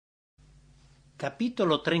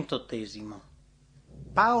Capitolo 38.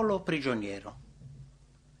 Paolo prigioniero.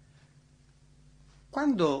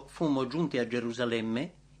 Quando fummo giunti a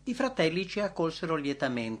Gerusalemme, i fratelli ci accolsero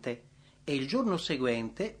lietamente e il giorno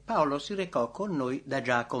seguente Paolo si recò con noi da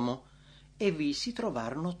Giacomo e vi si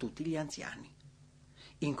trovarono tutti gli anziani.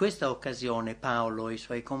 In questa occasione Paolo e i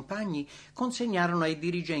suoi compagni consegnarono ai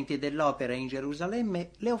dirigenti dell'opera in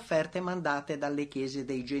Gerusalemme le offerte mandate dalle chiese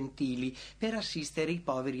dei gentili per assistere i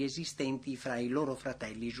poveri esistenti fra i loro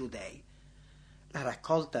fratelli giudei. La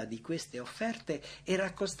raccolta di queste offerte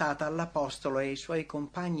era costata all'apostolo e ai suoi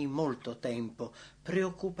compagni molto tempo,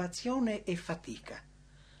 preoccupazione e fatica.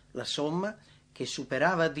 La somma, che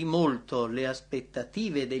superava di molto le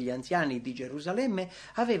aspettative degli anziani di Gerusalemme,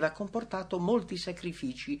 aveva comportato molti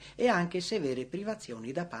sacrifici e anche severe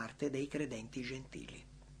privazioni da parte dei credenti gentili.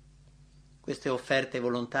 Queste offerte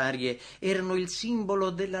volontarie erano il simbolo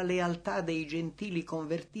della lealtà dei gentili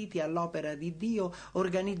convertiti all'opera di Dio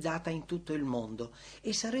organizzata in tutto il mondo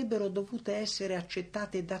e sarebbero dovute essere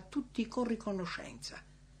accettate da tutti con riconoscenza.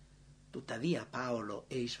 Tuttavia Paolo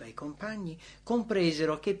e i suoi compagni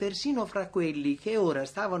compresero che persino fra quelli che ora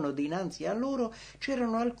stavano dinanzi a loro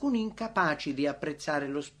c'erano alcuni incapaci di apprezzare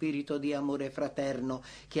lo spirito di amore fraterno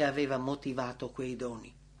che aveva motivato quei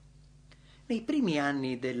doni. Nei primi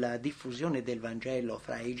anni della diffusione del Vangelo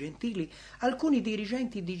fra i gentili, alcuni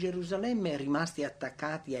dirigenti di Gerusalemme, rimasti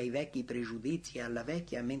attaccati ai vecchi pregiudizi e alla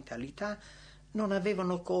vecchia mentalità, non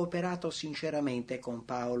avevano cooperato sinceramente con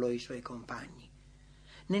Paolo e i suoi compagni.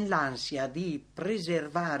 Nell'ansia di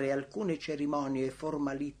preservare alcune cerimonie e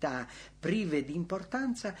formalità prive di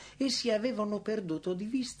importanza, essi avevano perduto di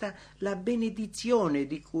vista la benedizione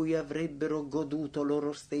di cui avrebbero goduto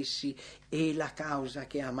loro stessi e la causa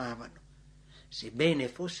che amavano. Sebbene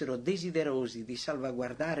fossero desiderosi di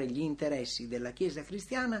salvaguardare gli interessi della Chiesa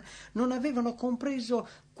cristiana, non avevano compreso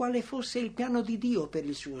quale fosse il piano di Dio per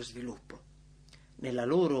il suo sviluppo. Nella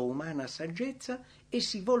loro umana saggezza,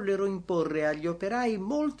 essi vollero imporre agli operai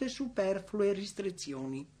molte superflue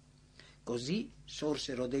restrizioni. Così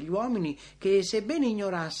sorsero degli uomini che, sebbene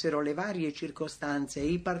ignorassero le varie circostanze e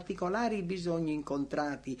i particolari bisogni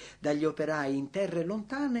incontrati dagli operai in terre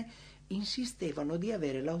lontane, insistevano di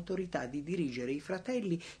avere l'autorità di dirigere i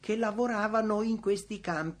fratelli che lavoravano in questi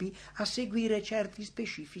campi a seguire certi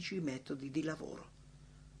specifici metodi di lavoro.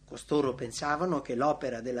 Costoro pensavano che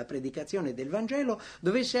l'opera della predicazione del Vangelo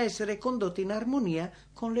dovesse essere condotta in armonia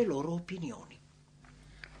con le loro opinioni.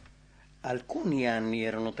 Alcuni anni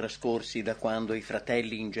erano trascorsi da quando i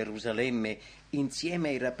fratelli in Gerusalemme, insieme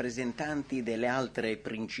ai rappresentanti delle altre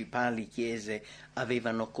principali chiese,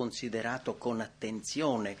 avevano considerato con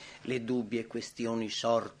attenzione le dubbie questioni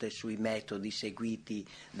sorte sui metodi seguiti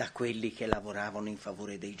da quelli che lavoravano in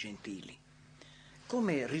favore dei gentili.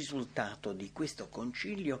 Come risultato di questo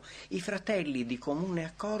concilio, i fratelli di comune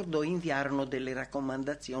accordo inviarono delle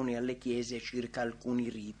raccomandazioni alle chiese circa alcuni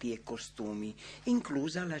riti e costumi,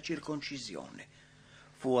 inclusa la circoncisione.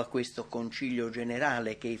 Fu a questo concilio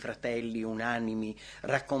generale che i fratelli unanimi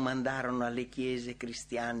raccomandarono alle chiese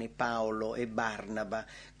cristiane Paolo e Barnaba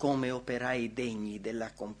come operai degni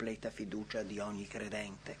della completa fiducia di ogni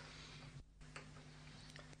credente.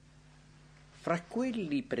 Fra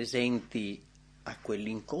quelli presenti a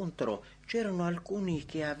quell'incontro c'erano alcuni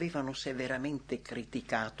che avevano severamente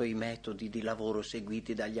criticato i metodi di lavoro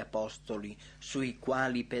seguiti dagli apostoli, sui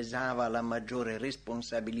quali pesava la maggiore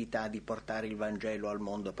responsabilità di portare il Vangelo al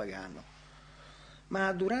mondo pagano.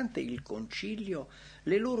 Ma durante il concilio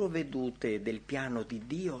le loro vedute del piano di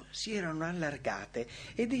Dio si erano allargate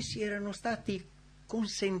ed essi erano stati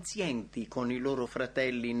consenzienti con i loro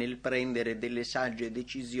fratelli nel prendere delle sagge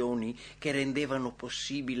decisioni che rendevano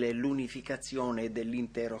possibile l'unificazione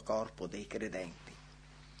dell'intero corpo dei credenti.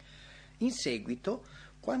 In seguito,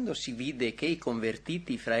 quando si vide che i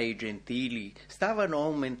convertiti fra i gentili stavano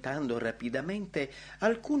aumentando rapidamente,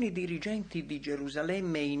 alcuni dirigenti di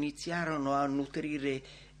Gerusalemme iniziarono a nutrire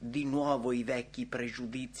di nuovo i vecchi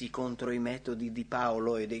pregiudizi contro i metodi di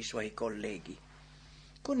Paolo e dei suoi colleghi.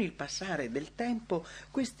 Con il passare del tempo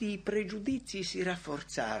questi pregiudizi si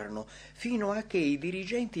rafforzarono fino a che i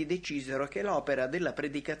dirigenti decisero che l'opera della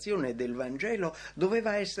predicazione del Vangelo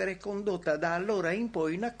doveva essere condotta da allora in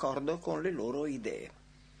poi in accordo con le loro idee.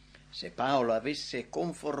 Se Paolo avesse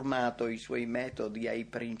conformato i suoi metodi ai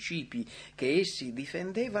principi che essi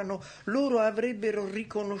difendevano, loro avrebbero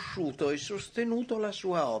riconosciuto e sostenuto la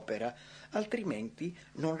sua opera, altrimenti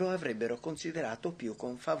non lo avrebbero considerato più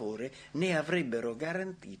con favore né avrebbero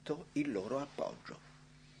garantito il loro appoggio.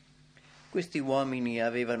 Questi uomini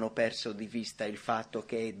avevano perso di vista il fatto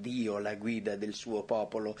che è Dio la guida del suo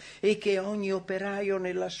popolo e che ogni operaio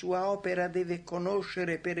nella sua opera deve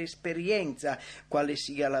conoscere per esperienza quale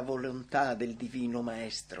sia la volontà del divino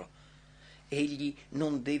maestro. Egli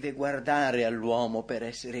non deve guardare all'uomo per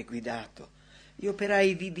essere guidato. Gli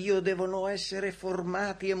operai di Dio devono essere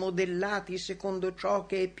formati e modellati secondo ciò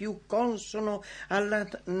che è più consono alla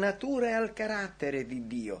natura e al carattere di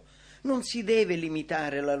Dio. Non si deve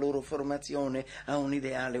limitare la loro formazione a un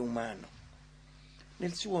ideale umano.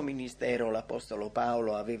 Nel suo ministero l'Apostolo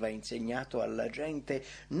Paolo aveva insegnato alla gente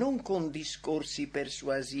non con discorsi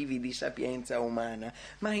persuasivi di sapienza umana,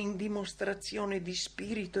 ma in dimostrazione di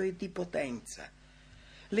spirito e di potenza.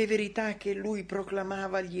 Le verità che lui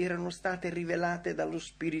proclamava gli erano state rivelate dallo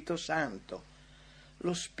Spirito Santo.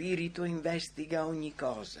 Lo Spirito investiga ogni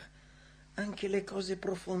cosa, anche le cose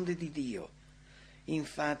profonde di Dio.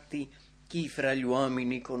 Infatti, chi fra gli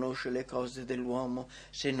uomini conosce le cose dell'uomo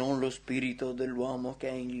se non lo spirito dell'uomo che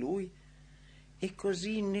è in lui? E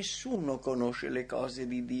così nessuno conosce le cose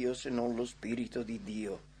di Dio se non lo spirito di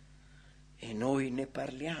Dio. E noi ne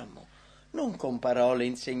parliamo, non con parole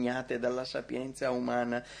insegnate dalla sapienza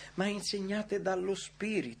umana, ma insegnate dallo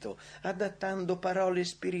spirito, adattando parole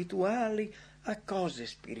spirituali a cose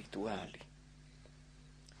spirituali.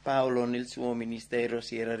 Paolo nel suo ministero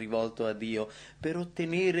si era rivolto a Dio per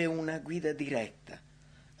ottenere una guida diretta.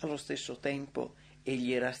 Allo stesso tempo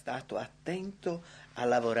egli era stato attento a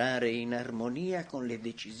lavorare in armonia con le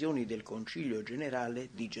decisioni del Concilio Generale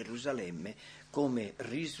di Gerusalemme. Come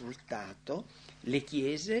risultato, le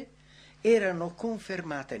chiese erano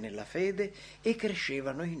confermate nella fede e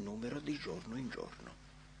crescevano in numero di giorno in giorno.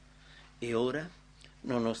 E ora,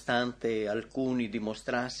 nonostante alcuni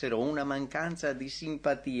dimostrassero una mancanza di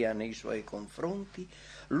simpatia nei suoi confronti,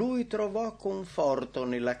 lui trovò conforto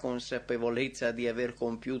nella consapevolezza di aver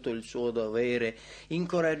compiuto il suo dovere,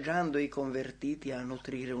 incoraggiando i convertiti a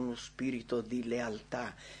nutrire uno spirito di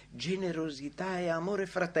lealtà, generosità e amore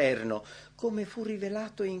fraterno, come fu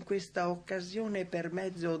rivelato in questa occasione per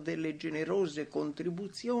mezzo delle generose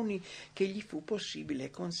contribuzioni che gli fu possibile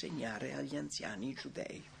consegnare agli anziani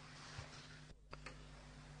giudei.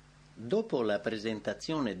 Dopo la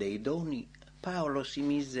presentazione dei doni, Paolo si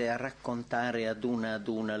mise a raccontare ad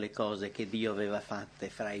una le cose che Dio aveva fatte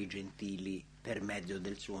fra i gentili per mezzo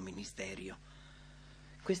del suo ministerio.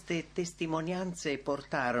 Queste testimonianze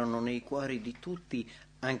portarono nei cuori di tutti,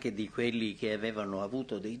 anche di quelli che avevano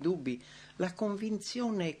avuto dei dubbi, la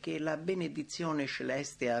convinzione che la benedizione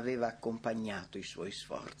celeste aveva accompagnato i suoi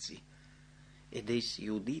sforzi. Ed essi,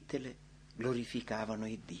 uditele, glorificavano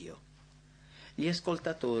il Dio. Gli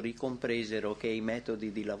ascoltatori compresero che i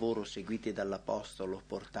metodi di lavoro seguiti dall'Apostolo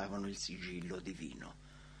portavano il sigillo divino.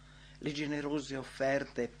 Le generose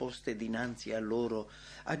offerte poste dinanzi a loro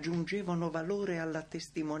aggiungevano valore alla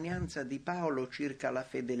testimonianza di Paolo circa la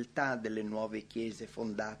fedeltà delle nuove chiese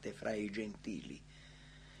fondate fra i gentili.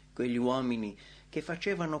 Quegli uomini che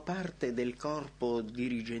facevano parte del corpo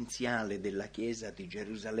dirigenziale della Chiesa di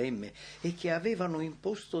Gerusalemme e che avevano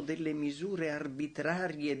imposto delle misure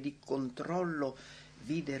arbitrarie di controllo,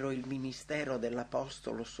 videro il ministero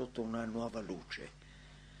dell'Apostolo sotto una nuova luce.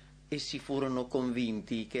 Essi furono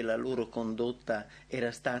convinti che la loro condotta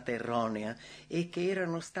era stata erronea e che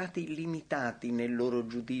erano stati limitati nel loro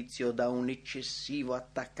giudizio da un eccessivo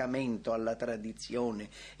attaccamento alla tradizione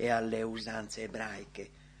e alle usanze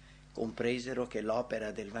ebraiche. Compresero che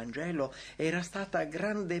l'opera del Vangelo era stata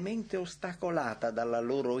grandemente ostacolata dalla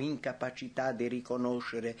loro incapacità di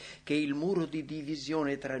riconoscere che il muro di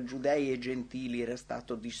divisione tra giudei e gentili era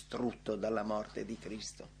stato distrutto dalla morte di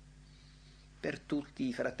Cristo. Per tutti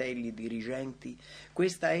i fratelli dirigenti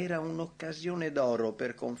questa era un'occasione d'oro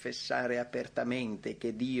per confessare apertamente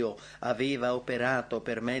che Dio aveva operato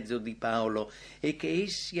per mezzo di Paolo e che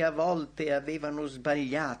essi a volte avevano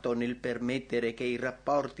sbagliato nel permettere che i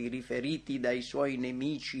rapporti riferiti dai suoi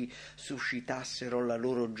nemici suscitassero la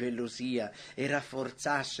loro gelosia e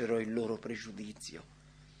rafforzassero il loro pregiudizio.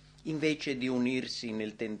 Invece di unirsi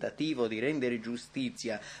nel tentativo di rendere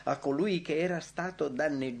giustizia a colui che era stato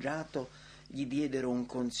danneggiato, gli diedero un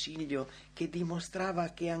consiglio che dimostrava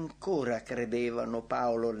che ancora credevano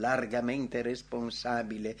Paolo largamente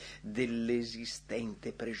responsabile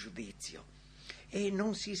dell'esistente pregiudizio e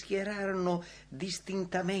non si schierarono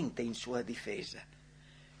distintamente in sua difesa.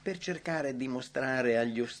 Per cercare di mostrare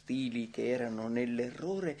agli ostili che erano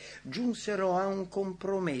nell'errore, giunsero a un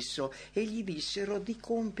compromesso e gli dissero di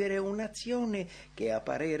compiere un'azione che a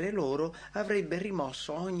parere loro avrebbe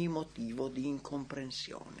rimosso ogni motivo di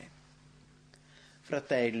incomprensione.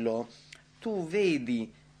 «Fratello, tu vedi»,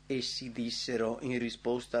 essi dissero in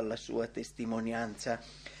risposta alla sua testimonianza,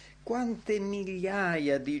 Quante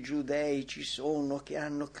migliaia di giudei ci sono che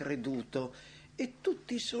hanno creduto e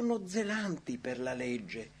tutti sono zelanti per la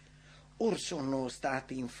legge. Or sono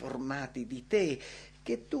stati informati di te,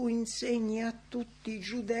 che tu insegni a tutti i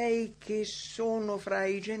giudei che sono fra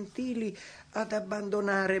i gentili ad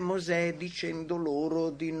abbandonare Mosè, dicendo loro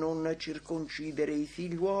di non circoncidere i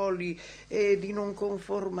figliuoli e di non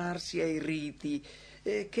conformarsi ai riti.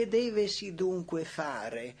 Che devesi dunque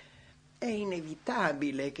fare? È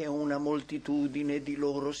inevitabile che una moltitudine di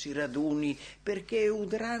loro si raduni, perché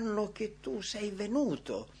udranno che tu sei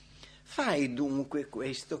venuto. Fai dunque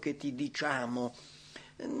questo che ti diciamo.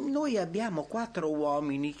 Noi abbiamo 4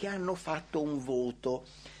 uomini che hanno fatto un voto.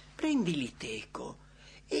 Prendili teco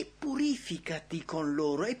e purificati con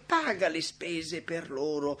loro e paga le spese per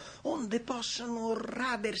loro, onde possano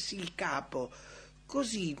radersi il capo.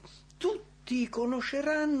 Così tutti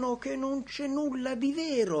conosceranno che non c'è nulla di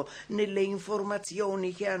vero nelle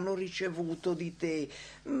informazioni che hanno ricevuto di te,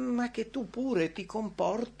 ma che tu pure ti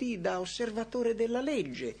comporti da osservatore della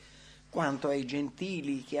legge. Quanto ai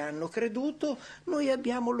gentili che hanno creduto, noi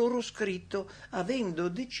abbiamo loro scritto, avendo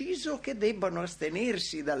deciso che debbano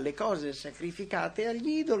astenersi dalle cose sacrificate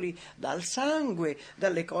agli idoli, dal sangue,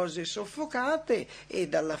 dalle cose soffocate e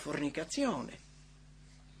dalla fornicazione.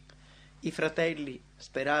 I fratelli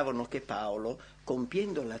speravano che Paolo,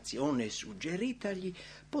 compiendo l'azione suggeritagli,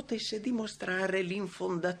 potesse dimostrare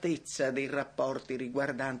l'infondatezza dei rapporti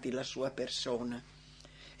riguardanti la sua persona.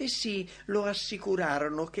 Essi lo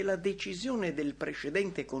assicurarono che la decisione del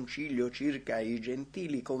precedente concilio circa i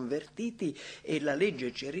gentili convertiti e la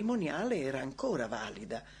legge cerimoniale era ancora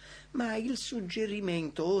valida, ma il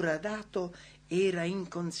suggerimento ora dato era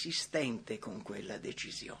inconsistente con quella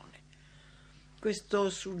decisione. Questo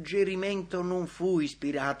suggerimento non fu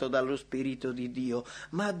ispirato dallo Spirito di Dio,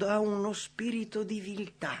 ma da uno spirito di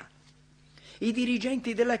viltà. I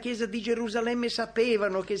dirigenti della Chiesa di Gerusalemme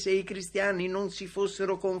sapevano che se i cristiani non si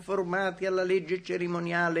fossero conformati alla legge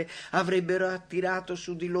cerimoniale avrebbero attirato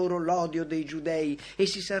su di loro l'odio dei giudei e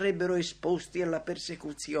si sarebbero esposti alla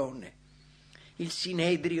persecuzione. Il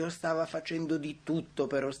Sinedrio stava facendo di tutto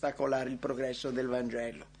per ostacolare il progresso del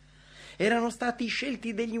Vangelo. Erano stati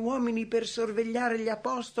scelti degli uomini per sorvegliare gli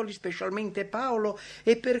apostoli, specialmente Paolo,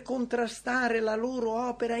 e per contrastare la loro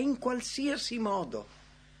opera in qualsiasi modo.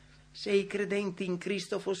 Se i credenti in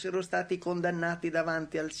Cristo fossero stati condannati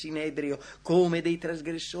davanti al Sinedrio come dei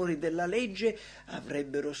trasgressori della legge,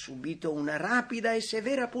 avrebbero subito una rapida e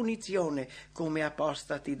severa punizione come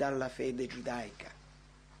apostati dalla fede giudaica.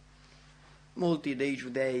 Molti dei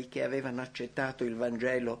giudei che avevano accettato il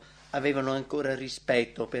Vangelo avevano ancora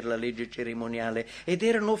rispetto per la legge cerimoniale ed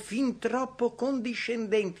erano fin troppo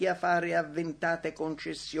condiscendenti a fare avventate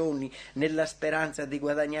concessioni nella speranza di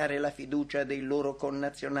guadagnare la fiducia dei loro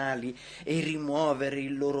connazionali e rimuovere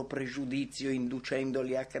il loro pregiudizio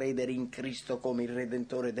inducendoli a credere in Cristo come il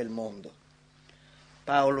Redentore del mondo.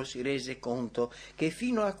 Paolo si rese conto che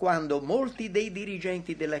fino a quando molti dei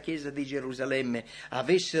dirigenti della Chiesa di Gerusalemme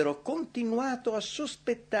avessero continuato a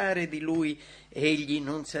sospettare di lui, egli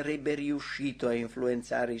non sarebbe riuscito a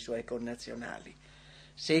influenzare i suoi connazionali.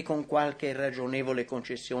 Se con qualche ragionevole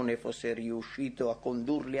concessione fosse riuscito a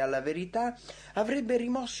condurli alla verità, avrebbe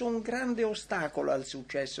rimosso un grande ostacolo al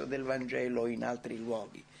successo del Vangelo in altri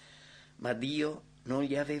luoghi. Ma Dio non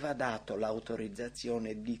gli aveva dato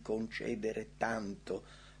l'autorizzazione di concedere tanto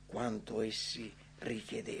quanto essi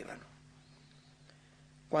richiedevano.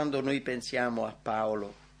 Quando noi pensiamo a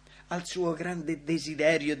Paolo, al suo grande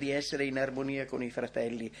desiderio di essere in armonia con i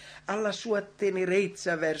fratelli, alla sua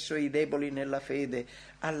tenerezza verso i deboli nella fede,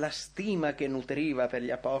 alla stima che nutriva per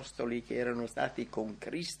gli apostoli che erano stati con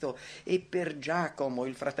Cristo e per Giacomo,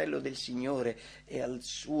 il fratello del Signore, e al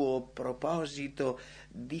suo proposito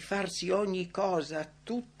di farsi ogni cosa a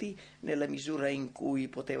tutti nella misura in cui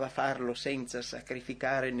poteva farlo senza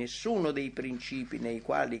sacrificare nessuno dei principi nei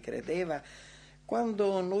quali credeva,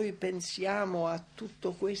 quando noi pensiamo a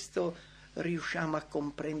tutto questo riusciamo a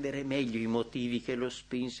comprendere meglio i motivi che lo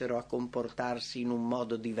spinsero a comportarsi in un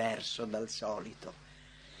modo diverso dal solito.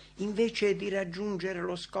 Invece di raggiungere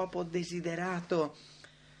lo scopo desiderato,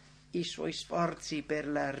 i suoi sforzi per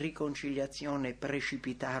la riconciliazione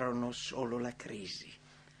precipitarono solo la crisi,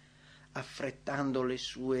 affrettando le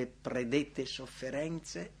sue predette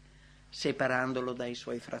sofferenze, separandolo dai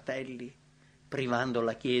suoi fratelli, privando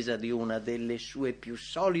la Chiesa di una delle sue più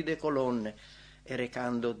solide colonne e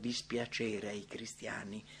recando dispiacere ai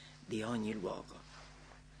cristiani di ogni luogo.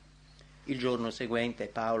 Il giorno seguente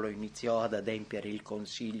Paolo iniziò ad adempiere il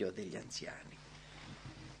consiglio degli anziani.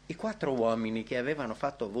 I 4 uomini che avevano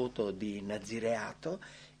fatto voto di nazireato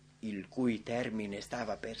il cui termine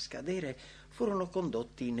stava per scadere, furono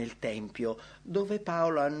condotti nel Tempio, dove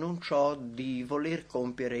Paolo annunciò di voler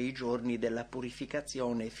compiere i giorni della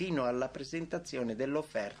purificazione fino alla presentazione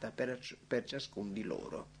dell'offerta per ciascun di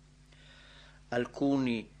loro.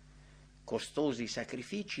 Alcuni costosi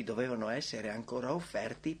sacrifici dovevano essere ancora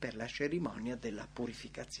offerti per la cerimonia della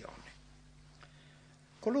purificazione.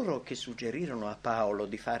 Coloro che suggerirono a Paolo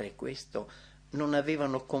di fare questo non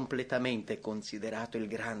avevano completamente considerato il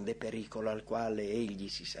grande pericolo al quale egli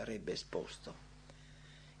si sarebbe esposto.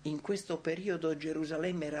 In questo periodo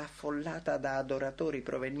Gerusalemme era affollata da adoratori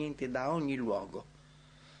provenienti da ogni luogo.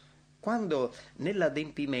 Quando,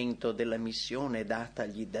 nell'adempimento della missione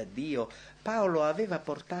datagli da Dio, Paolo aveva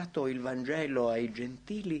portato il Vangelo ai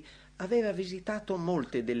gentili, aveva visitato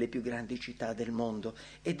molte delle più grandi città del mondo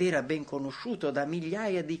ed era ben conosciuto da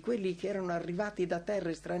migliaia di quelli che erano arrivati da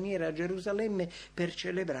terre straniere a Gerusalemme per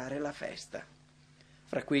celebrare la festa.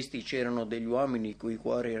 Fra questi c'erano degli uomini i cui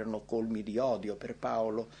cuori erano colmi di odio per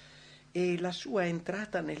Paolo, e la sua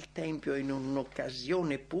entrata nel Tempio in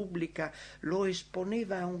un'occasione pubblica lo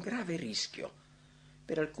esponeva a un grave rischio.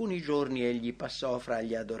 Per alcuni giorni egli passò fra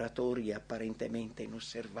gli adoratori apparentemente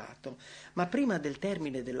inosservato, ma prima del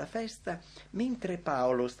termine della festa, mentre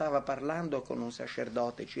Paolo stava parlando con un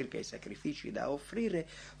sacerdote circa i sacrifici da offrire,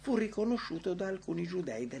 fu riconosciuto da alcuni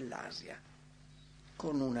giudei dell'Asia.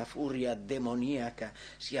 Con una furia demoniaca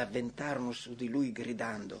si avventarono su di lui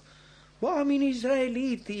gridando: «Uomini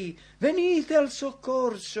israeliti, venite al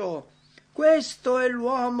soccorso! Questo è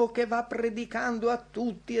l'uomo che va predicando a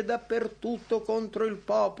tutti e dappertutto contro il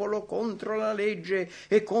popolo, contro la legge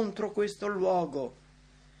e contro questo luogo».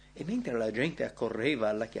 E mentre la gente accorreva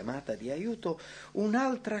alla chiamata di aiuto,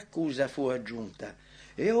 un'altra accusa fu aggiunta: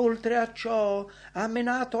 «E oltre a ciò ha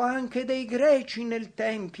menato anche dei greci nel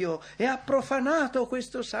Tempio e ha profanato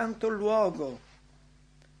questo santo luogo».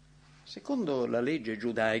 Secondo la legge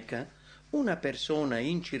giudaica, una persona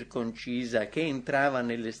incirconcisa che entrava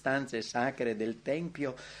nelle stanze sacre del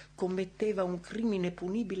Tempio commetteva un crimine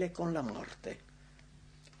punibile con la morte.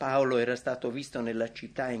 Paolo era stato visto nella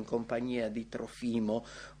città in compagnia di Trofimo,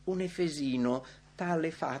 un efesino.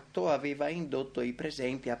 Tale fatto aveva indotto i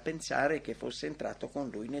presenti a pensare che fosse entrato con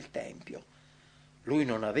lui nel Tempio. Lui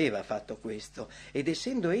non aveva fatto questo, ed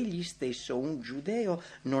essendo egli stesso un giudeo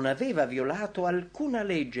non aveva violato alcuna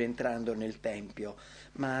legge entrando nel Tempio,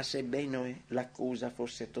 ma sebbene l'accusa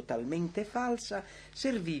fosse totalmente falsa,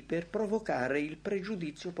 servì per provocare il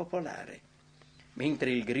pregiudizio popolare.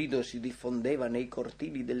 Mentre il grido si diffondeva nei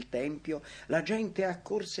cortili del Tempio, la gente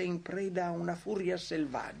accorse in preda a una furia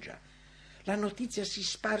selvaggia. La notizia si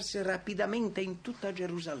sparse rapidamente in tutta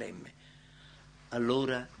Gerusalemme.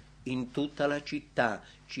 Allora in tutta la città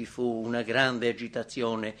ci fu una grande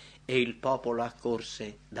agitazione e il popolo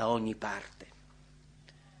accorse da ogni parte.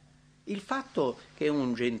 Il fatto che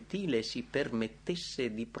un gentile si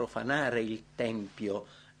permettesse di profanare il Tempio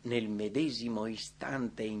nel medesimo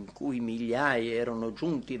istante in cui migliaia erano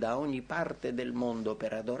giunti da ogni parte del mondo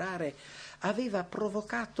per adorare aveva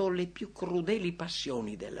provocato le più crudeli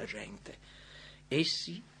passioni della gente.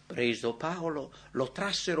 Essi, preso Paolo, lo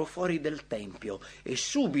trassero fuori del Tempio e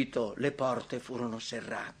subito le porte furono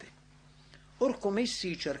serrate. Or come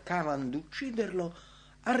essi cercavano d'ucciderlo,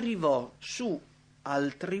 arrivò su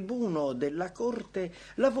al tribuno della corte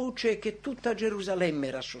la voce che tutta Gerusalemme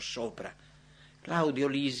era sossopra. Claudio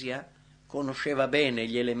Lisia conosceva bene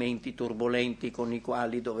gli elementi turbolenti con i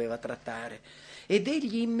quali doveva trattare, ed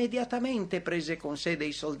egli immediatamente prese con sé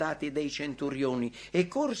dei soldati e dei centurioni e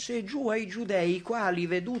corse giù ai giudei, i quali,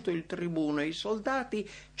 veduto il tribuno e i soldati,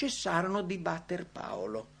 cessarono di batter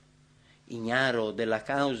Paolo. Ignaro della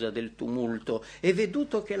causa del tumulto e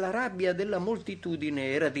veduto che la rabbia della moltitudine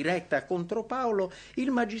era diretta contro Paolo,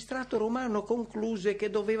 il magistrato romano concluse che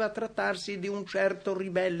doveva trattarsi di un certo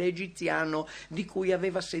ribelle egiziano di cui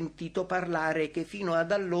aveva sentito parlare e che fino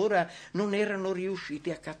ad allora non erano riusciti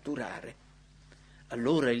a catturare.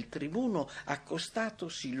 Allora il tribuno,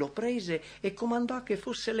 accostatosi, lo prese e comandò che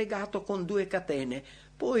fosse legato con 2 catene.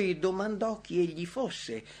 Poi domandò chi egli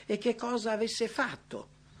fosse e che cosa avesse fatto.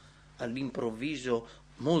 All'improvviso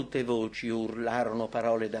molte voci urlarono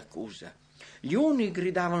parole d'accusa. Gli uni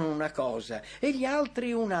gridavano una cosa e gli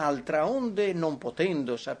altri un'altra, onde, non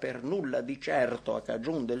potendo saper nulla di certo a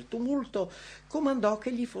cagion del tumulto, comandò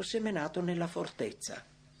che gli fosse menato nella fortezza.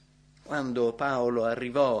 Quando Paolo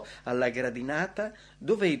arrivò alla gradinata,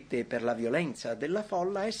 dovette, per la violenza della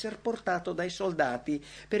folla, esser portato dai soldati,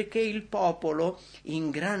 perché il popolo in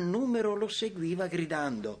gran numero lo seguiva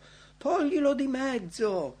gridando: «Toglilo di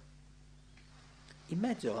mezzo!» In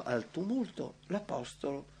mezzo al tumulto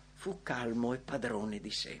l'apostolo fu calmo e padrone di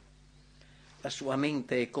sé. La sua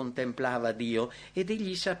mente contemplava Dio ed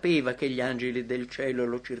egli sapeva che gli angeli del cielo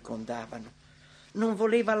lo circondavano. Non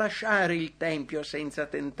voleva lasciare il tempio senza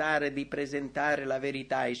tentare di presentare la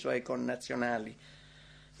verità ai suoi connazionali.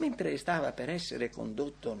 Mentre stava per essere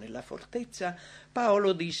condotto nella fortezza,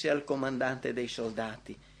 Paolo disse al comandante dei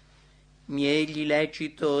soldati: «Mi è egli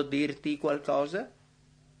lecito dirti qualcosa?»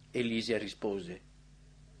 E Lisia rispose: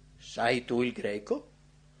 «Sai tu il greco?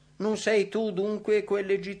 Non sei tu dunque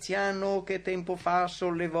quell'egiziano che tempo fa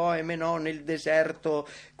sollevò e menò nel deserto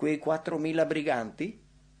quei 4.000 briganti?»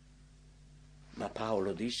 Ma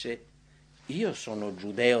Paolo disse: «Io sono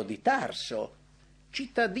giudeo di Tarso,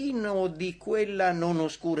 cittadino di quella non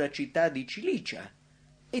oscura città di Cilicia,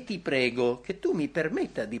 e ti prego che tu mi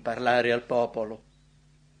permetta di parlare al popolo».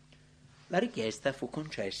 La richiesta fu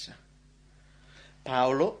concessa.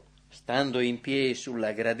 Paolo, stando in piedi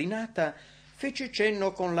sulla gradinata, fece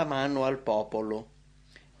cenno con la mano al popolo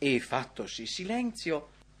e, fattosi silenzio,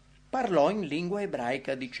 parlò in lingua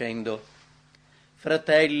ebraica dicendo: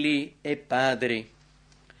 «Fratelli e padri,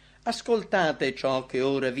 ascoltate ciò che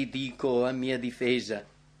ora vi dico a mia difesa».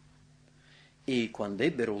 E quando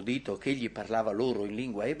ebbero udito che egli parlava loro in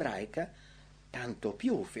lingua ebraica, tanto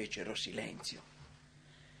più fecero silenzio.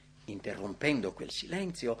 Interrompendo quel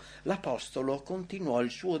silenzio, l'apostolo continuò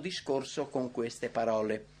il suo discorso con queste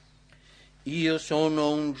parole: «Io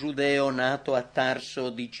sono un giudeo nato a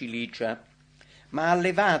Tarso di Cilicia, ma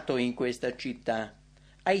allevato in questa città,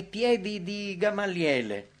 ai piedi di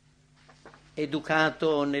Gamaliele,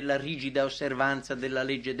 educato nella rigida osservanza della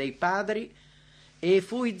legge dei padri, e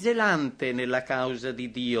fui zelante nella causa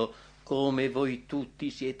di Dio, come voi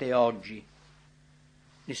tutti siete oggi».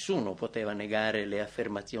 Nessuno poteva negare le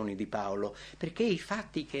affermazioni di Paolo, perché i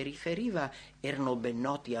fatti che riferiva erano ben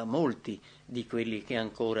noti a molti di quelli che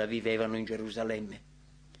ancora vivevano in Gerusalemme.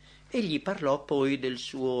 Egli parlò poi del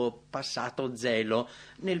suo passato zelo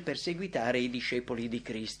nel perseguitare i discepoli di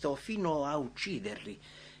Cristo fino a ucciderli,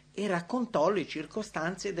 e raccontò le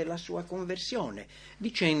circostanze della sua conversione,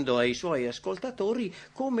 dicendo ai suoi ascoltatori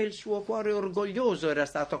come il suo cuore orgoglioso era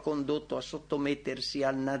stato condotto a sottomettersi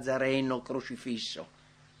al Nazareno crocifisso.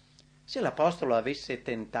 Se l'apostolo avesse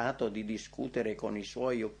tentato di discutere con i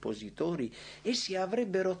suoi oppositori, essi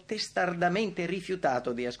avrebbero testardamente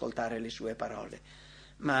rifiutato di ascoltare le sue parole,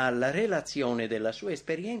 ma la relazione della sua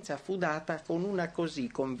esperienza fu data con una così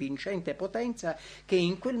convincente potenza che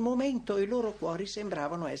in quel momento i loro cuori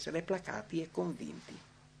sembravano essere placati e convinti.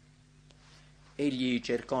 Egli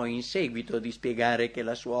cercò in seguito di spiegare che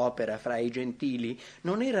la sua opera fra i gentili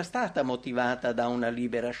non era stata motivata da una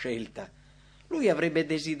libera scelta. Lui avrebbe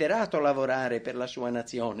desiderato lavorare per la sua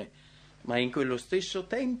nazione, ma in quello stesso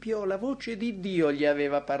tempio la voce di Dio gli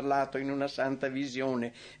aveva parlato in una santa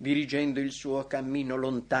visione, dirigendo il suo cammino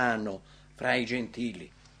lontano fra i gentili.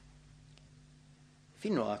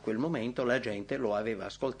 Fino a quel momento la gente lo aveva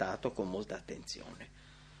ascoltato con molta attenzione,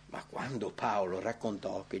 ma quando Paolo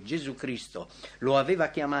raccontò che Gesù Cristo lo aveva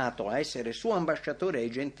chiamato a essere suo ambasciatore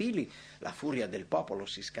ai gentili, la furia del popolo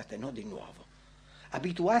si scatenò di nuovo.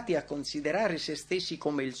 Abituati a considerare se stessi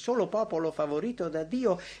come il solo popolo favorito da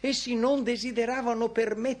Dio, essi non desideravano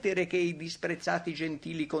permettere che i disprezzati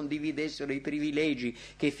gentili condividessero i privilegi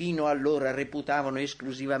che fino allora reputavano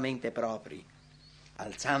esclusivamente propri.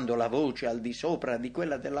 Alzando la voce al di sopra di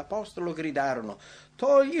quella dell'apostolo, gridarono: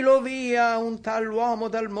 «Toglilo via un tal uomo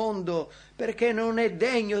dal mondo, perché non è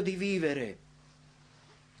degno di vivere».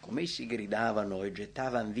 Come essi gridavano e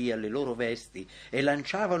gettavano via le loro vesti e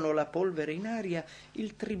lanciavano la polvere in aria,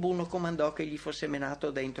 il tribuno comandò che gli fosse menato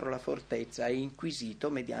dentro la fortezza e inquisito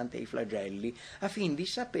mediante i flagelli, a fin di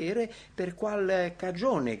sapere per qual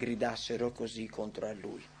cagione gridassero così contro a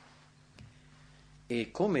lui. E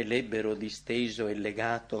come l'ebbero disteso e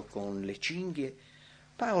legato con le cinghie,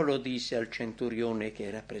 Paolo disse al centurione che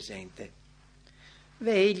era presente: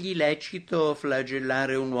 «V'è egli lecito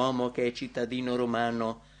flagellare un uomo che è cittadino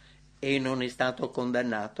romano e non è stato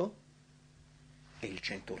condannato?» E il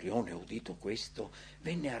centurione, udito questo,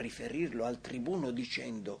 venne a riferirlo al tribuno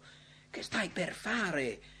dicendo: «Che stai per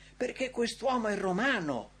fare? Perché quest'uomo è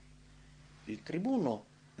romano». Il tribuno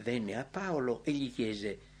venne a Paolo e gli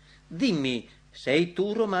chiese: «Dimmi, sei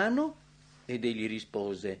tu romano?» Ed egli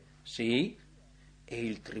rispose: «Sì». E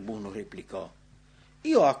il tribuno replicò: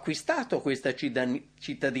 «Io ho acquistato questa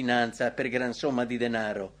cittadinanza per gran somma di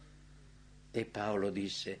denaro». E Paolo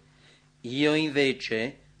disse: «Io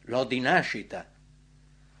invece l'ho di nascita».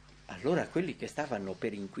 Allora quelli che stavano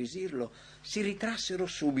per inquisirlo si ritrassero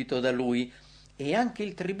subito da lui, e anche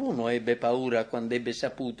il tribuno ebbe paura quando ebbe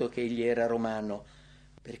saputo che egli era romano,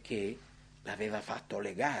 perché l'aveva fatto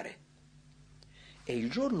legare. E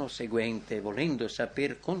il giorno seguente, volendo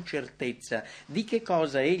saper con certezza di che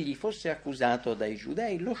cosa egli fosse accusato dai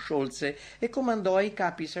giudei, lo sciolse e comandò ai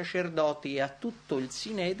capi sacerdoti e a tutto il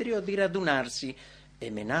sinedrio di radunarsi, e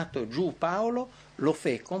menato giù Paolo lo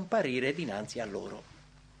fe comparire dinanzi a loro.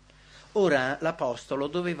 Ora l'apostolo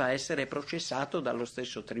doveva essere processato dallo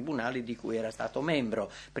stesso tribunale di cui era stato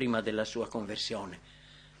membro prima della sua conversione.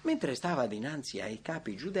 Mentre stava dinanzi ai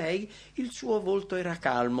capi giudei, il suo volto era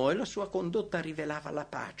calmo e la sua condotta rivelava la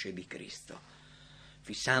pace di Cristo.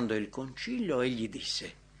 Fissando il concilio, egli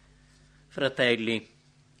disse: «Fratelli,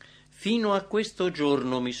 fino a questo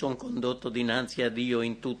giorno mi son condotto dinanzi a Dio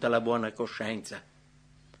in tutta la buona coscienza».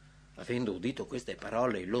 Avendo udito queste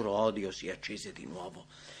parole, il loro odio si accese di nuovo.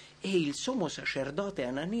 E il sommo sacerdote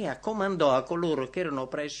Anania comandò a coloro che erano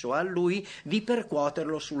presso a lui di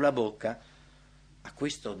percuoterlo sulla bocca. A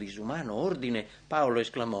questo disumano ordine Paolo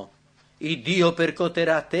esclamò: «Iddio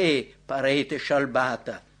percoterà te, parete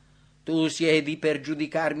scialbata! Tu siedi per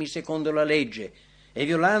giudicarmi secondo la legge, e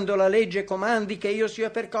violando la legge comandi che io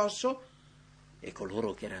sia percosso?» E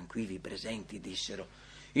coloro che erano quivi presenti dissero: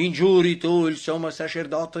 «Ingiuri tu il sommo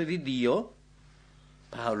sacerdote di Dio?»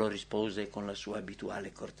 Paolo rispose con la sua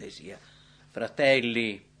abituale cortesia: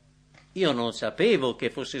 «Fratelli, io non sapevo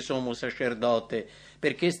che fosse sommo sacerdote,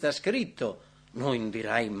 perché sta scritto: non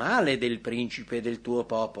dirai male del principe del tuo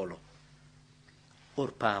popolo».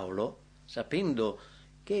 Or Paolo, sapendo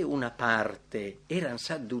che una parte eran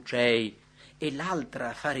sadducei e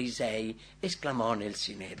l'altra farisei, esclamò nel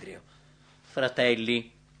sinedrio: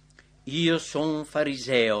 «Fratelli, io son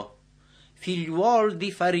fariseo, figliuol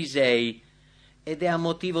di farisei, ed è a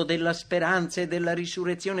motivo della speranza e della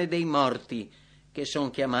risurrezione dei morti che son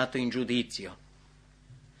chiamato in giudizio».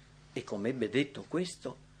 E come ebbe detto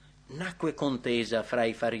questo, nacque contesa fra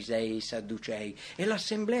i farisei e i sadducei, e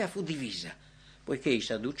l'assemblea fu divisa, poiché i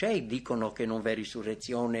sadducei dicono che non v'è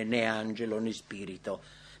risurrezione né angelo né spirito,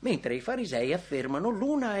 mentre i farisei affermano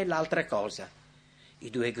l'una e l'altra cosa. I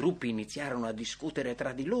due gruppi iniziarono a discutere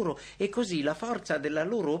tra di loro, e così la forza della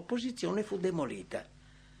loro opposizione fu demolita.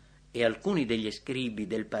 E alcuni degli scribi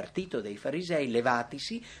del partito dei farisei,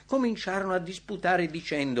 levatisi, cominciarono a disputare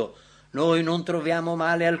dicendo: «Noi non troviamo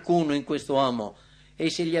male alcuno in quest'uomo, e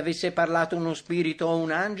se gli avesse parlato uno spirito o un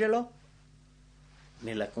angelo?»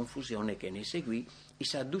 Nella confusione che ne seguì, i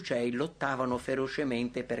sadducei lottavano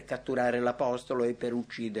ferocemente per catturare l'apostolo e per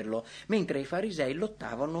ucciderlo, mentre i farisei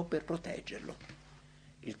lottavano per proteggerlo.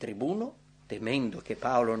 Il tribuno, temendo che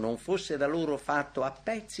Paolo non fosse da loro fatto a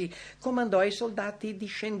pezzi, comandò ai soldati di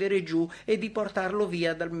scendere giù e di portarlo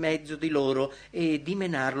via dal mezzo di loro e di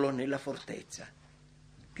menarlo nella fortezza.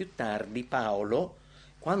 Più tardi Paolo,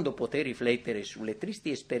 quando poté riflettere sulle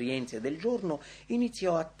tristi esperienze del giorno,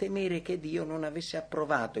 iniziò a temere che Dio non avesse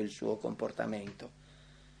approvato il suo comportamento.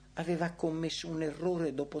 Aveva commesso un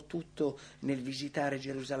errore dopo tutto nel visitare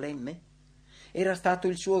Gerusalemme? Era stato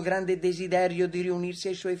il suo grande desiderio di riunirsi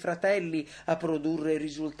ai suoi fratelli a produrre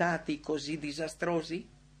risultati così disastrosi?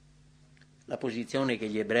 La posizione che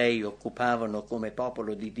gli ebrei occupavano come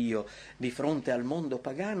popolo di Dio di fronte al mondo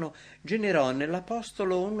pagano generò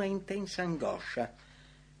nell'apostolo una intensa angoscia.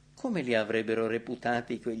 Come li avrebbero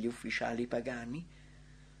reputati quegli ufficiali pagani?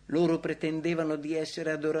 Loro pretendevano di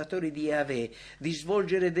essere adoratori di Yahweh, di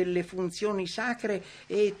svolgere delle funzioni sacre,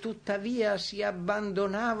 e tuttavia si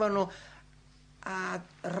abbandonavano a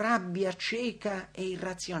rabbia cieca e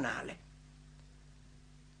irrazionale.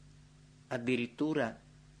 Addirittura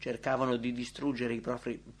cercavano di distruggere i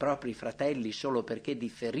propri fratelli solo perché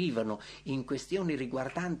differivano in questioni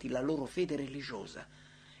riguardanti la loro fede religiosa,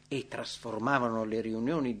 e trasformavano le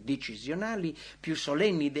riunioni decisionali più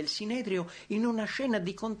solenni del Sinedrio in una scena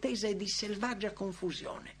di contesa e di selvaggia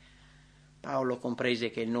confusione. Paolo comprese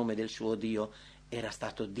che il nome del suo Dio era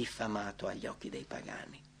stato diffamato agli occhi dei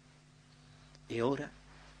pagani. E ora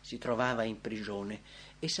si trovava in prigione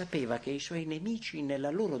e sapeva che i suoi nemici, nella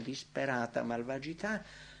loro disperata malvagità,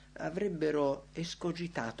 avrebbero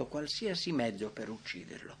escogitato qualsiasi mezzo per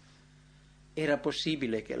ucciderlo. Era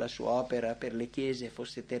possibile che la sua opera per le chiese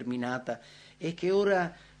fosse terminata e che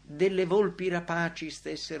ora delle volpi rapaci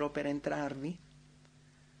stessero per entrarvi?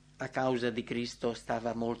 La causa di Cristo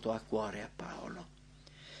stava molto a cuore a Paolo.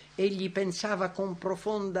 Egli pensava con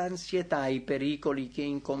profonda ansietà ai pericoli che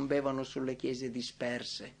incombevano sulle chiese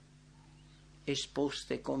disperse,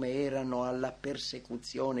 esposte come erano alla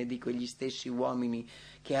persecuzione di quegli stessi uomini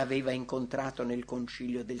che aveva incontrato nel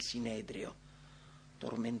concilio del Sinedrio.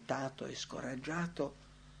 Tormentato e scoraggiato,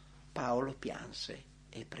 Paolo pianse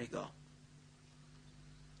e pregò.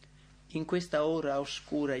 In questa ora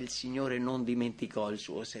oscura il Signore non dimenticò il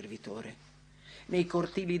suo servitore. Nei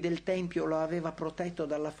cortili del Tempio lo aveva protetto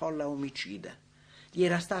dalla folla omicida. gli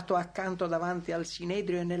era stato accanto davanti al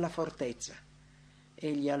Sinedrio e nella fortezza.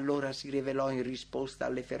 Egli allora si rivelò in risposta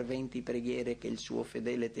alle ferventi preghiere che il suo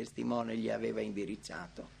fedele testimone gli aveva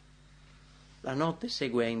indirizzato. La notte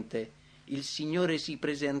seguente il Signore si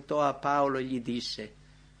presentò a Paolo e gli disse: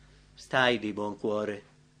 «Stai di buon cuore,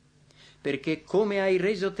 perché come hai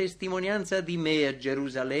reso testimonianza di me a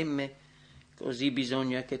Gerusalemme, così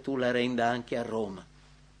bisogna che tu la renda anche a Roma».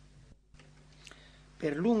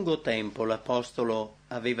 Per lungo tempo l'Apostolo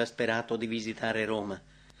aveva sperato di visitare Roma.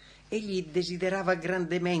 Egli desiderava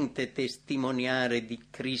grandemente testimoniare di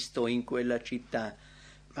Cristo in quella città,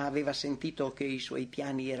 ma aveva sentito che i suoi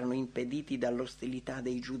piani erano impediti dall'ostilità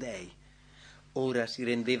dei giudei. Ora si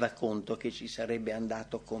rendeva conto che ci sarebbe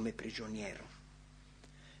andato come prigioniero.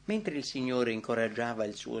 Mentre il Signore incoraggiava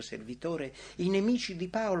il suo servitore, i nemici di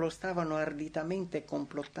Paolo stavano arditamente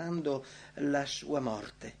complottando la sua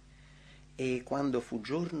morte. E quando fu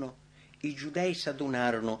giorno, i giudei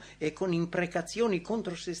s'adunarono e con imprecazioni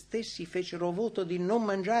contro se stessi fecero voto di non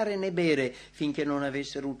mangiare né bere finché non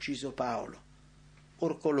avessero ucciso Paolo.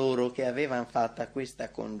 Or coloro che avevan fatta questa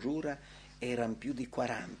congiura eran più di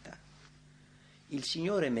 40. Il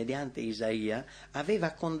Signore, mediante Isaia,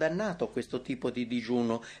 aveva condannato questo tipo di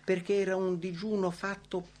digiuno perché era un digiuno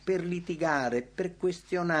fatto per litigare, per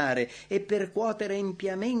questionare e per cuotere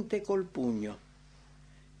empiamente col pugno.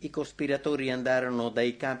 I cospiratori andarono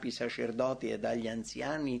dai capi sacerdoti e dagli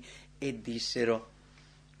anziani e dissero: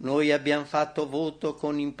 «Noi abbiamo fatto voto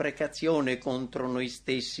con imprecazione contro noi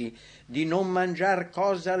stessi di non mangiar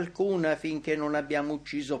cosa alcuna finché non abbiamo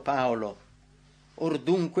ucciso Paolo. Or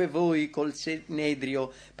dunque voi col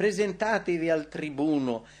Sinedrio presentatevi al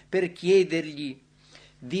tribuno per chiedergli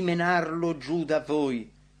di menarlo giù da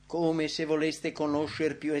voi, come se voleste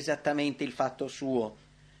conoscere più esattamente il fatto suo,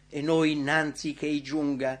 e noi innanzi che ei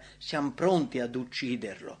giunga siamo pronti ad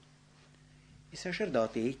ucciderlo». I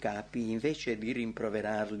sacerdoti e i capi, invece di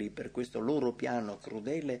rimproverarli per questo loro piano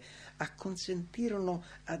crudele, acconsentirono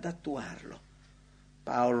ad attuarlo.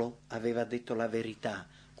 Paolo aveva detto la verità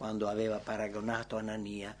quando aveva paragonato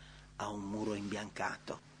Anania a un muro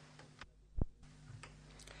imbiancato.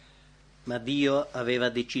 Ma Dio aveva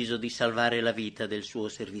deciso di salvare la vita del suo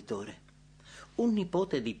servitore. Un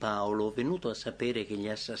nipote di Paolo, venuto a sapere che gli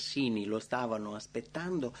assassini lo stavano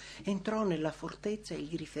aspettando, entrò nella fortezza e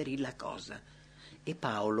gli riferì la cosa. E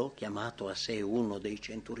Paolo, chiamato a sé uno dei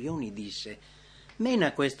centurioni, disse: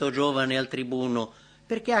 «Mena questo giovane al tribuno,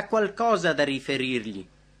 perché ha qualcosa da riferirgli».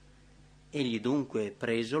 Egli dunque,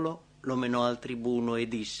 presolo, lo menò al tribuno e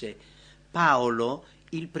disse: «Paolo,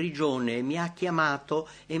 il prigione, mi ha chiamato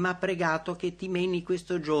e m'ha pregato che ti meni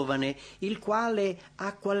questo giovane, il quale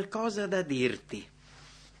ha qualcosa da dirti».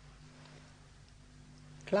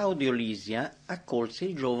 Claudio Lisia accolse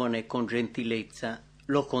il giovane con gentilezza,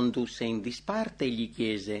 lo condusse in disparte e gli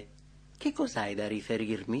chiese: «Che cos'hai da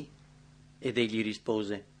riferirmi?» Ed egli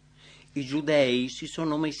rispose: «I giudei si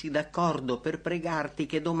sono messi d'accordo per pregarti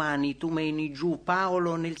che domani tu meni giù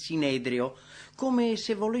Paolo nel Sinedrio, come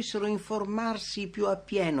se volessero informarsi più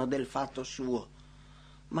appieno del fatto suo.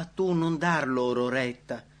 Ma tu non dar loro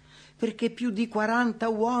retta, perché più di 40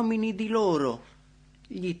 uomini di loro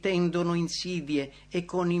gli tendono insidie e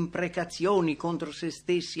con imprecazioni contro se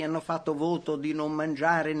stessi hanno fatto voto di non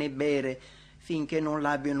mangiare né bere finché non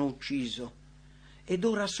l'abbiano ucciso. Ed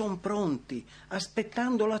ora son pronti,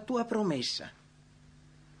 aspettando la tua promessa».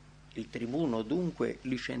 Il tribuno dunque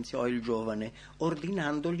licenziò il giovane,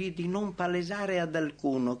 ordinandogli di non palesare ad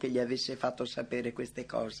alcuno che gli avesse fatto sapere queste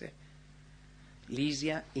cose.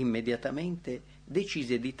 Lisia immediatamente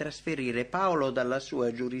decise di trasferire Paolo dalla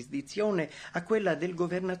sua giurisdizione a quella del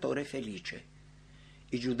governatore Felice.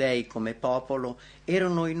 I giudei come popolo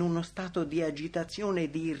erano in uno stato di agitazione e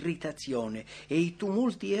di irritazione e i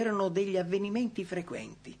tumulti erano degli avvenimenti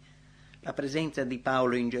frequenti. La presenza di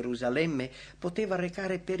Paolo in Gerusalemme poteva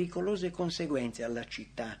recare pericolose conseguenze alla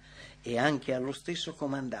città e anche allo stesso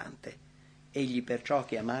comandante. Egli perciò,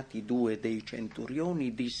 chiamati 2 dei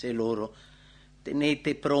centurioni, disse loro: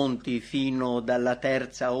 «Tenete pronti fino dalla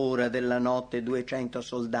 3ª ora della notte 200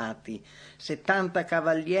 soldati, 70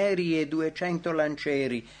 cavalieri e 200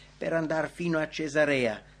 lancieri per andar fino a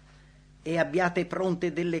Cesarea, e abbiate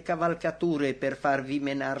pronte delle cavalcature per farvi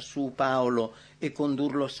menar su Paolo e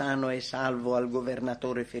condurlo sano e salvo al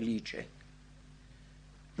governatore Felice».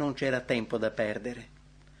 Non c'era tempo da perdere.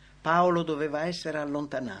 Paolo doveva essere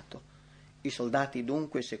allontanato. I soldati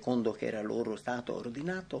dunque, secondo che era loro stato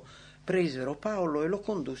ordinato, presero Paolo e lo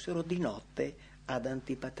condussero di notte ad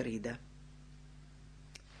Antipatrida.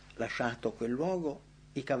 Lasciato quel luogo,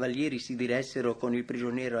 i cavalieri si diressero con il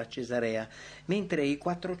prigioniero a Cesarea, mentre i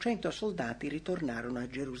 400 soldati ritornarono a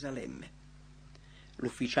Gerusalemme.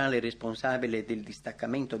 L'ufficiale responsabile del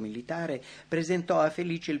distaccamento militare presentò a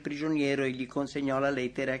Felice il prigioniero e gli consegnò la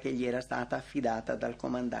lettera che gli era stata affidata dal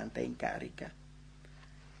comandante in carica.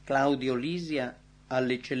 Claudio Lisia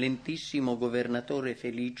all'eccellentissimo governatore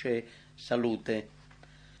Felice salute.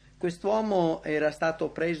 Quest'uomo era stato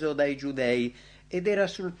preso dai giudei ed era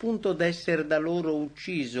sul punto d'essere da loro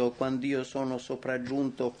ucciso quando io sono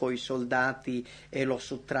sopraggiunto coi soldati e l'ho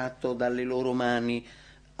sottratto dalle loro mani,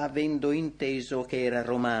 avendo inteso che era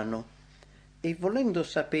romano, e volendo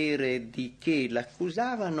sapere di che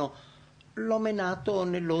l'accusavano, l'ho menato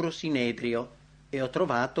nel loro sinedrio e ho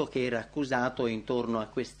trovato che era accusato intorno a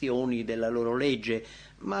questioni della loro legge,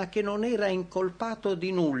 ma che non era incolpato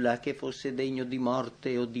di nulla che fosse degno di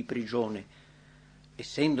morte o di prigione.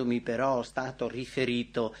 Essendomi però stato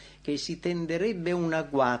riferito che si tenderebbe un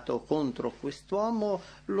agguato contro quest'uomo,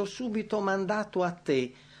 l'ho subito mandato a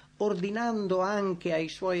te, ordinando anche ai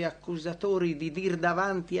suoi accusatori di dir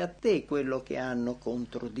davanti a te quello che hanno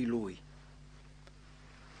contro di lui.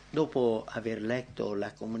 Dopo aver letto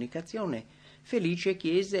la comunicazione, Felice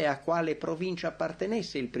chiese a quale provincia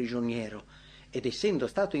appartenesse il prigioniero, ed essendo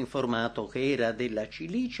stato informato che era della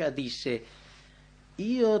Cilicia, disse: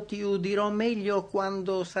 «Io ti udirò meglio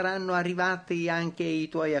quando saranno arrivati anche i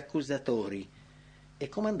tuoi accusatori», e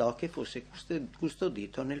comandò che fosse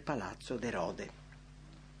custodito nel palazzo d'Erode.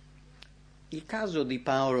 Il caso di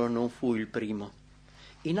Paolo non fu il primo.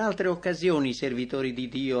 In altre occasioni i servitori di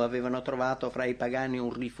Dio avevano trovato fra i pagani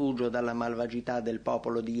un rifugio dalla malvagità del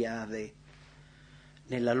popolo di Yahweh.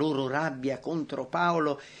 Nella loro rabbia contro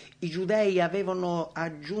Paolo, i giudei avevano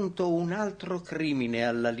aggiunto un altro crimine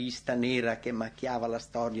alla lista nera che macchiava la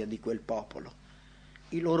storia di quel popolo.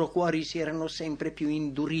 I loro cuori si erano sempre più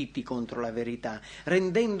induriti contro la verità,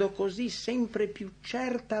 rendendo così sempre più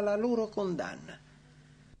certa la loro condanna.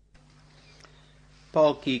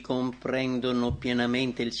 Pochi comprendono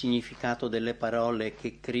pienamente il significato delle parole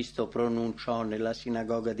che Cristo pronunciò nella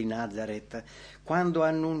sinagoga di Nazaret quando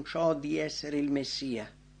annunciò di essere il Messia.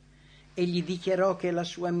 Egli dichiarò che la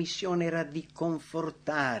sua missione era di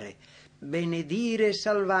confortare, benedire e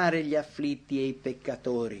salvare gli afflitti e i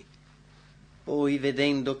peccatori. Poi,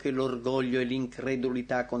 vedendo che l'orgoglio e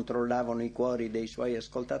l'incredulità controllavano i cuori dei suoi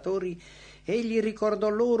ascoltatori, egli ricordò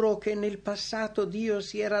loro che nel passato Dio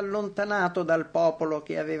si era allontanato dal popolo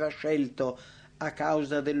che aveva scelto a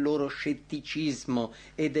causa del loro scetticismo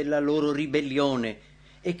e della loro ribellione,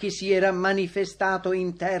 e che si era manifestato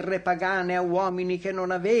in terre pagane a uomini che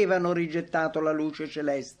non avevano rigettato la luce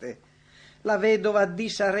celeste. La vedova di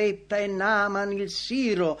Saretta e Naaman il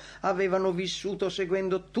Siro avevano vissuto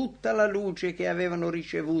seguendo tutta la luce che avevano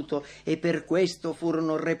ricevuto, e per questo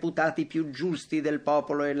furono reputati più giusti del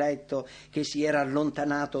popolo eletto che si era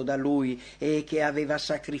allontanato da lui e che aveva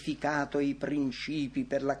sacrificato i principi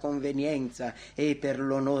per la convenienza e per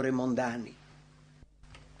l'onore mondani.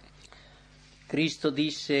 Cristo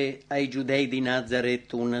disse ai giudei di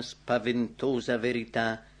Nazaret una spaventosa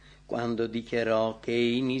verità quando dichiarò che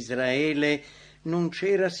in Israele non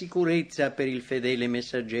c'era sicurezza per il fedele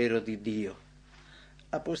messaggero di Dio.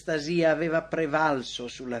 L'apostasia aveva prevalso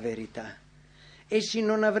sulla verità. Essi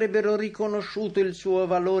non avrebbero riconosciuto il suo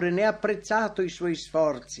valore né apprezzato i suoi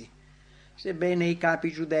sforzi. Sebbene i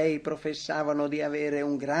capi giudei professavano di avere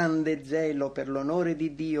un grande zelo per l'onore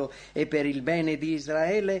di Dio e per il bene di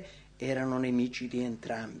Israele, erano nemici di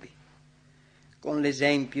entrambi. Con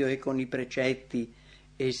l'esempio e con i precetti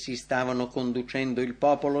essi stavano conducendo il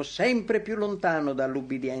popolo sempre più lontano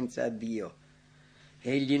dall'ubbidienza a Dio.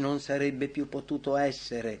 Egli non sarebbe più potuto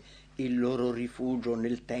essere il loro rifugio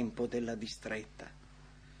nel tempo della distretta.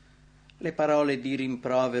 Le parole di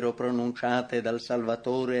rimprovero pronunciate dal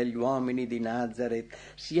Salvatore agli uomini di Nazaret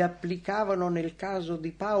si applicavano nel caso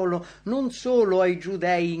di Paolo non solo ai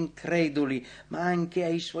giudei increduli, ma anche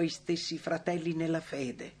ai suoi stessi fratelli nella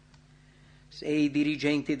fede. Se i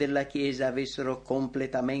dirigenti della Chiesa avessero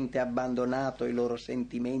completamente abbandonato i loro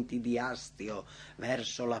sentimenti di astio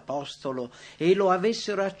verso l'Apostolo e lo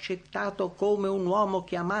avessero accettato come un uomo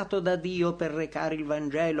chiamato da Dio per recare il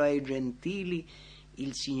Vangelo ai gentili,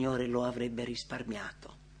 il Signore lo avrebbe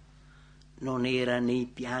risparmiato. Non era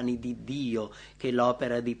nei piani di Dio che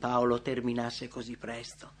l'opera di Paolo terminasse così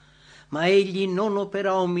presto, ma egli non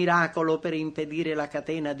operò un miracolo per impedire la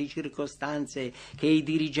catena di circostanze che i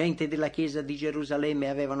dirigenti della Chiesa di Gerusalemme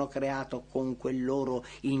avevano creato con quel loro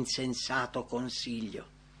insensato consiglio.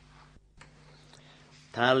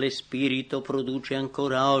 Tale spirito produce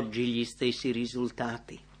ancora oggi gli stessi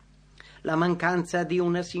risultati. La mancanza di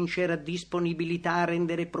una sincera disponibilità a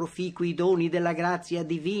rendere proficui i doni della grazia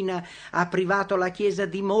divina ha privato la Chiesa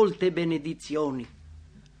di molte benedizioni.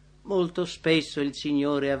 Molto spesso il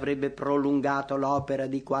Signore avrebbe prolungato l'opera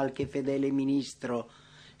di qualche fedele ministro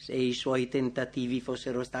se i suoi tentativi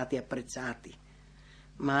fossero stati apprezzati.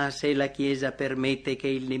 Ma se la Chiesa permette che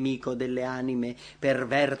il nemico delle anime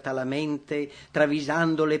perverta la mente,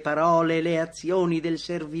 travisando le parole e le azioni del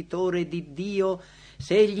servitore di Dio,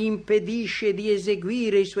 se egli impedisce di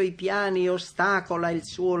eseguire i suoi piani e ostacola il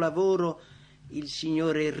suo lavoro, il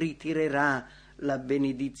Signore ritirerà la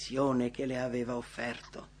benedizione che le aveva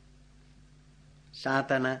offerto.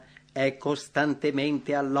 Satana è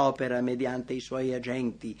costantemente all'opera mediante i suoi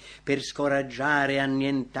agenti per scoraggiare e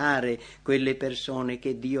annientare quelle persone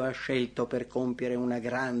che Dio ha scelto per compiere una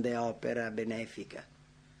grande opera benefica.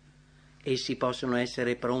 Essi possono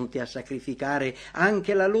essere pronti a sacrificare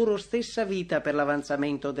anche la loro stessa vita per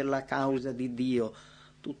l'avanzamento della causa di Dio.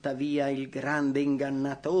 Tuttavia il grande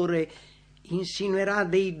ingannatore insinuerà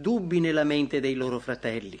dei dubbi nella mente dei loro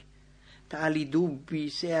fratelli. Tali dubbi,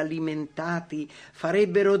 se alimentati,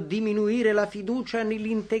 farebbero diminuire la fiducia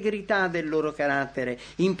nell'integrità del loro carattere,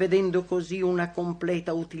 impedendo così una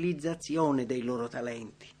completa utilizzazione dei loro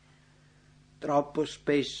talenti. Troppo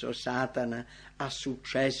spesso Satana ha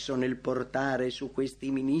successo nel portare su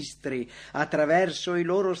questi ministri, attraverso i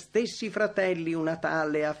loro stessi fratelli, una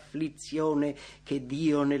tale afflizione che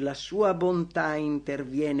Dio nella sua bontà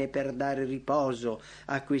interviene per dare riposo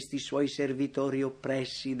a questi suoi servitori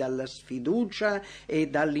oppressi dalla sfiducia e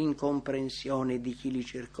dall'incomprensione di chi li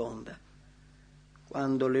circonda.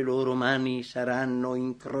 Quando le loro mani saranno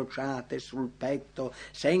incrociate sul petto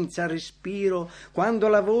senza respiro, quando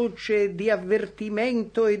la voce di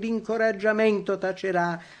avvertimento e di incoraggiamento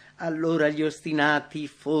tacerà, allora gli ostinati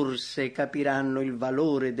forse capiranno il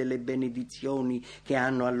valore delle benedizioni che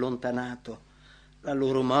hanno allontanato. La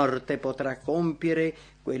loro morte potrà compiere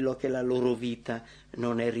quello che la loro vita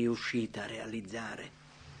non è riuscita a realizzare.